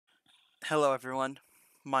Hello, everyone.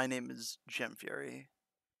 My name is Jem-Fury.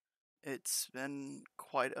 It's been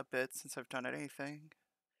quite a bit since I've done anything,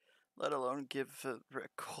 let alone give a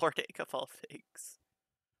recording of all things.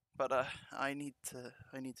 But I need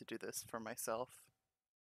to do this for myself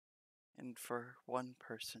and for one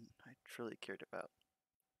person I truly cared about.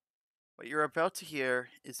 What you're about to hear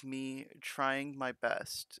is me trying my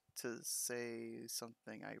best to say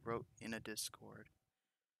something I wrote in a Discord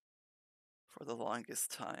for the longest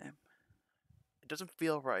time. It doesn't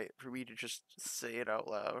feel right for me to just say it out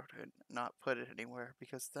loud and not put it anywhere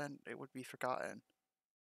because then it would be forgotten.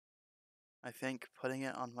 I think putting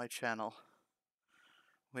it on my channel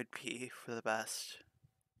would be for the best.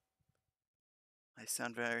 I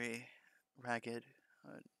sound very ragged,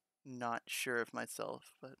 not sure of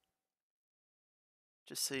myself, but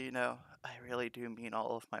just so you know, I really do mean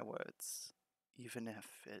all of my words, even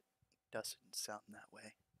if it doesn't sound that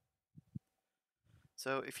way.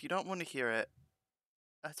 So if you don't want to hear it,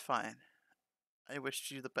 that's fine. I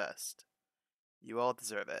wish you the best. You all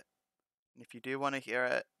deserve it. And if you do want to hear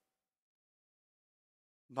it,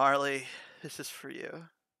 Marley, this is for you.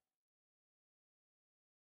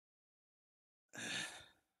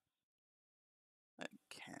 I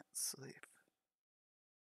can't sleep.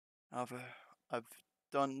 However, I've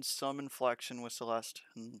done some inflection with Celeste,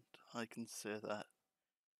 and I can say that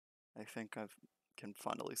I think I can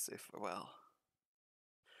finally say farewell.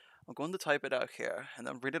 I'm going to type it out here, and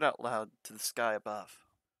then read it out loud to the sky above.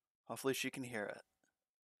 Hopefully she can hear it.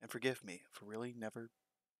 And forgive me for really never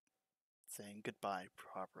saying goodbye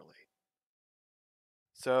properly.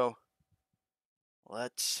 So,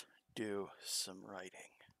 let's do some writing.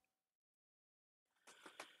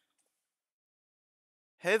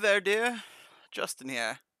 Hey there, dear. Justin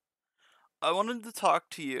here. I wanted to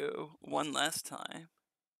talk to you one last time.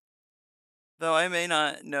 Though I may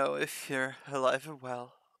not know if you're alive or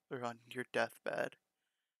well, or on your deathbed,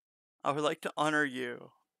 I would like to honor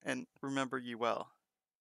you and remember you well.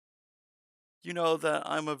 You know that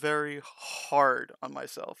I'm a very hard on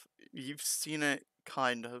myself. You've seen it,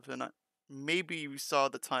 kind of, and maybe you saw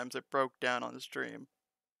the times I broke down on the stream.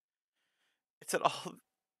 It's at all.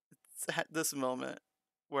 It's at this moment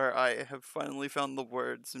where I have finally found the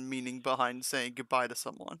words and meaning behind saying goodbye to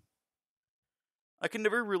someone. I can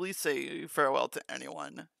never really say farewell to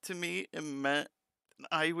anyone. To me, it meant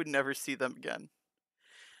I would never see them again.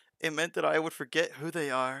 It meant that I would forget who they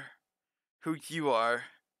are, who you are,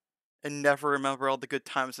 and never remember all the good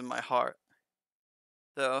times in my heart.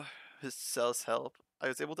 Though, with Cell's help, I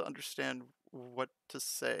was able to understand what to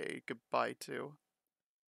say goodbye to.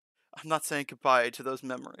 I'm not saying goodbye to those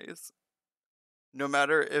memories, no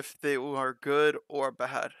matter if they are good or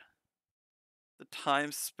bad. The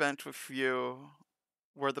time spent with you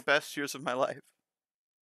were the best years of my life,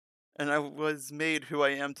 and I was made who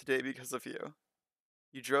I am today because of you.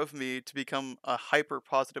 You drove me to become a hyper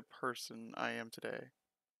positive person I am today.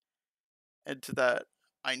 And to that,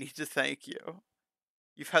 I need to thank you.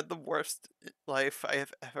 You've had the worst life I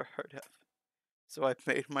have ever heard of. So I've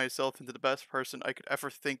made myself into the best person I could ever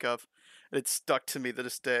think of, and it stuck to me to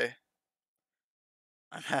this day.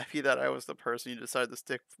 I'm happy that I was the person you decided to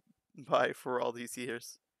stick by for all these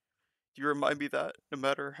years. You remind me that no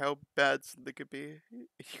matter how bad something could be,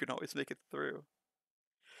 you can always make it through.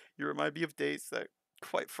 You remind me of days that,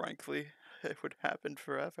 quite frankly, it would happen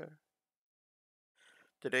forever.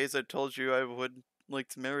 The days I told you I would like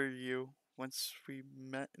to marry you once we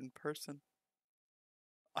met in person.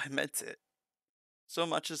 I meant it. So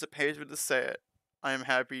much as it pains me to say it, I am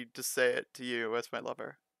happy to say it to you as my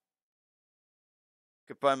lover.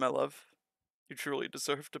 Goodbye, my love. You truly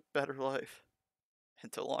deserved a better life.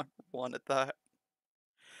 And a long one at that.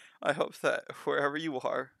 I hope that wherever you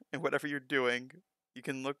are, and whatever you're doing, you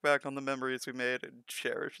can look back on the memories we made and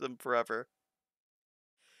cherish them forever.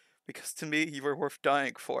 Because to me, you were worth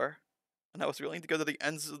dying for, and I was willing to go to the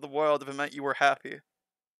ends of the world if it meant you were happy.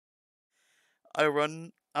 I'll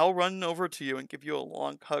run over to you and give you a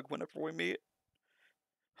long hug whenever we meet.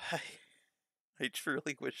 I, I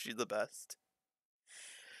truly wish you the best.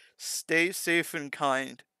 Stay safe and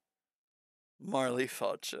kind, Marley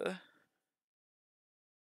Faucha.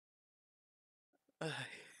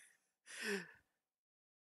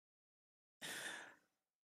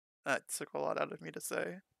 That took a lot out of me to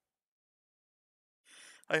say.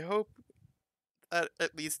 I hope that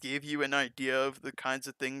at least gave you an idea of the kinds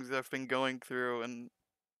of things I've been going through and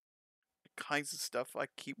the kinds of stuff I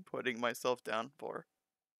keep putting myself down for.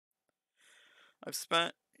 I've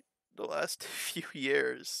spent the last few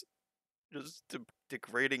years just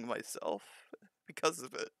degrading myself because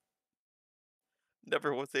of it.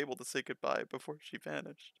 Never was able to say goodbye before she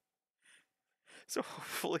vanished. So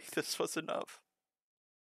hopefully this was enough.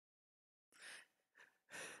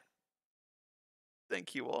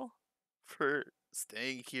 Thank you all for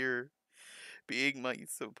staying here, being my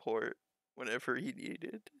support whenever you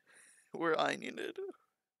needed, where I needed.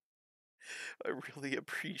 I really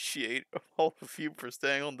appreciate all of you for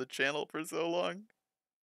staying on the channel for so long.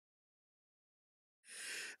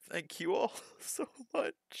 Thank you all so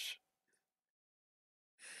much.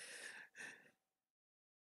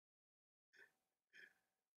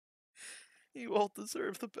 You all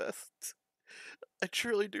deserve the best. I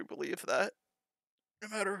truly do believe that. No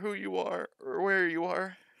matter who you are or where you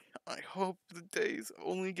are, I hope the days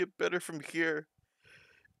only get better from here,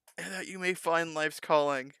 and that you may find life's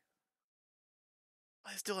calling.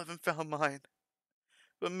 I still haven't found mine,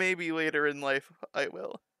 but maybe later in life I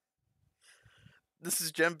will. This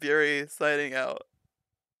is Jem-Fury signing out.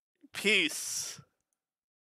 Peace!